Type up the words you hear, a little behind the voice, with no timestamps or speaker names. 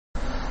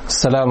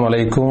السلام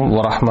عليكم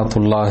ورحمة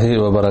الله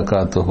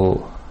وبركاته.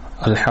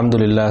 الحمد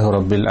لله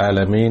رب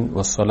العالمين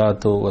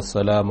والصلاة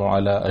والسلام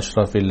على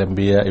أشرف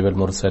الأنبياء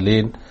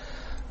والمرسلين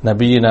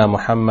نبينا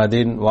محمد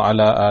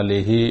وعلى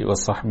آله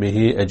وصحبه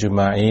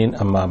أجمعين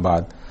أما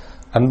بعد.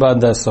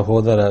 அன்பார்ந்த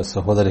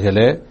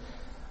சகோதரர்களே,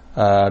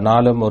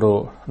 நாளும் ஒரு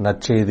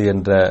நற்செய்தி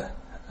என்ற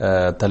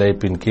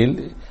தலைப்பின் கீழ்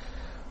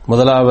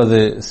முதலாவது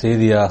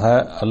செய்தியாக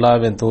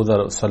அல்லாஹ்வின்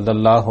தூதர்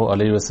ஸல்லல்லாஹு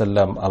அலைஹி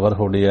வஸல்லம்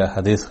அவர்களுடைய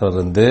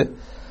ஹதீஸ்களிலிருந்து,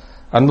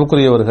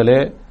 அன்புக்குரியவர்களே,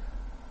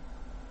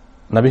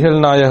 நபிகள்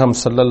நாயகம்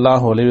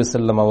ஸல்லல்லாஹு அலைஹி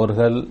வஸல்லம்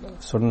அவர்கள்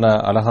சொன்ன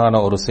அழகான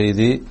ஒரு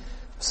செய்தி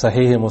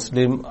சஹீஹ்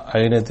முஸ்லிம்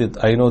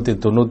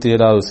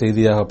 597வது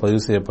செய்தியாக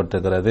பதிவு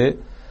செய்யப்பட்டிருக்கிறது.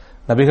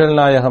 நபிகள்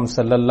நாயகம்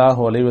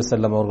ஸல்லல்லாஹு அலைஹி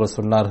வஸல்லம் அவர்கள்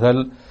சொன்னார்கள்,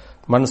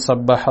 மன்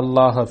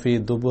சப்பஹல்லாஹ ஃபீ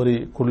துபுரி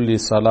குல்லி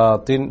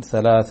ஸலாத்தின்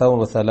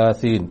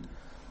 33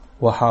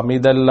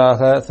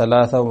 வஹமிதல்லாஹ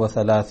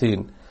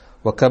 33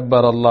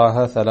 வகப்பரல்லாஹ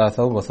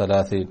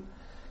 33.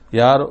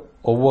 யார்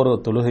ஒவ்வொரு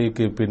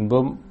தொழுகைக்கு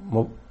பின்பும்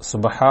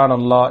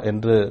சுப்ஹானல்லாஹ்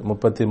என்று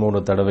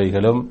 33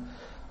 தடவைகளும்,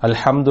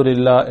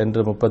 அல்ஹம்துலில்லாஹ்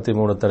என்று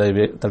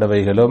 33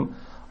 தடவைகளும்,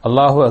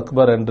 அல்லாஹு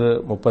அக்பர் என்று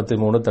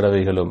 33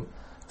 தடவைகளும்,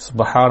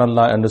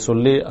 சுப்ஹானல்லாஹ் என்று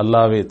சொல்லி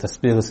அல்லாஹ்வை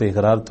தஸ்பீஹ்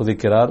செய்கிறார்,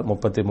 துதிக்கிறார்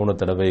 33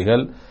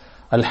 தடவைகள்,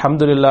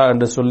 அல்ஹம்துலில்லாஹ்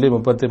என்று சொல்லி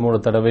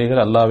 33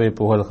 தடவைகள் அல்லாஹ்வை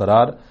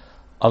புகழ்கிறார்,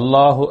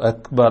 அல்லாஹு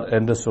அக்பர்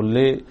என்று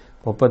சொல்லி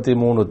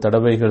 33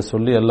 தடவைகள்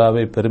சொல்லி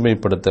அல்லாஹ்வை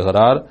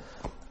பெருமைப்படுத்துகிறார்.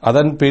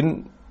 அதன் பின்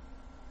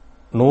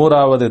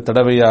 100வது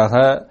தடவையாக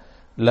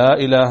லா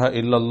இலாஹ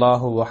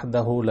இல்லல்லாஹு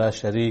வஹ்தஹு லா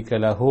ஷரீக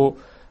லஹு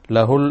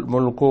லஹுல்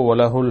முல்கு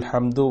வலஹுல்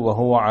ஹம்து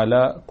வஹுவ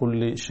அலா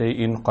குல்லி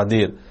ஷைஇன்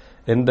கதீர்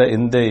என்ற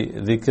இந்த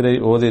திக்ரை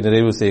ஓதி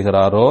நிறைவு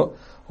செய்கிறாரோ,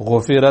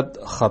 குஃபிரத்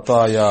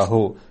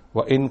ஹதாயாஹு வ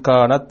இன்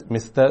கானத்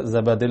மிஸ்த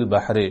ஜபதில்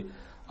பஹ்ரி,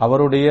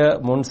 அவருடைய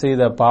முன்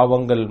செய்த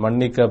பாவங்கள்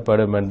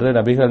மன்னிக்கப்படும் என்று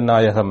நபிகள்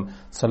நாயகம்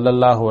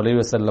ஸல்லல்லாஹு அலைஹி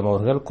வஸல்லம்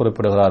அவர்கள்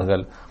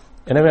குறிப்பிடுகிறார்கள்.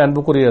 எனவே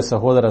அன்புக்குரிய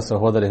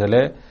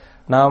சகோதரிகளே,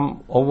 நாம்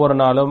ஒவ்வொரு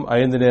நாளும்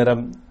 5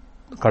 நேரம்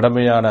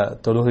கடமையான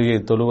தொழுகையை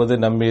தொழுவது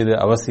நம்மீது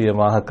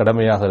அவசியமாக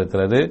கடமையாக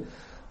இருக்கிறது.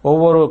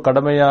 ஒவ்வொரு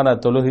கடமையான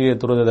தொழுகையை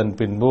தொழுவதன்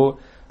பின்பு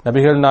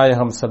நபிகள்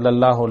நாயகம்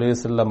ஸல்லல்லாஹு அலைஹி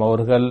வஸல்லம்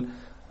அவர்கள்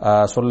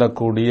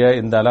சொல்லக்கூடிய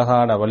இந்த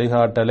அழகான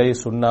வழிகாட்டலை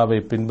சுன்னாவை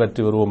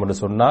பின்பற்றி வருவோம் என்று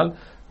சொன்னால்,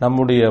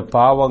 நம்முடைய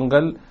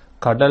பாவங்கள்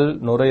கடல்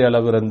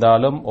நுரையளவு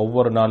இருந்தாலும்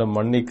ஒவ்வொரு நாளும்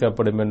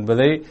மன்னிக்கப்படும்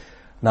என்பதை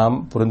நாம்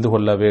புரிந்து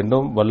கொள்ள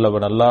வேண்டும்.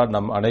 வல்லவன் அல்லாஹ்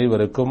நம்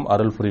அனைவருக்கும்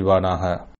அருள் புரிவானாக.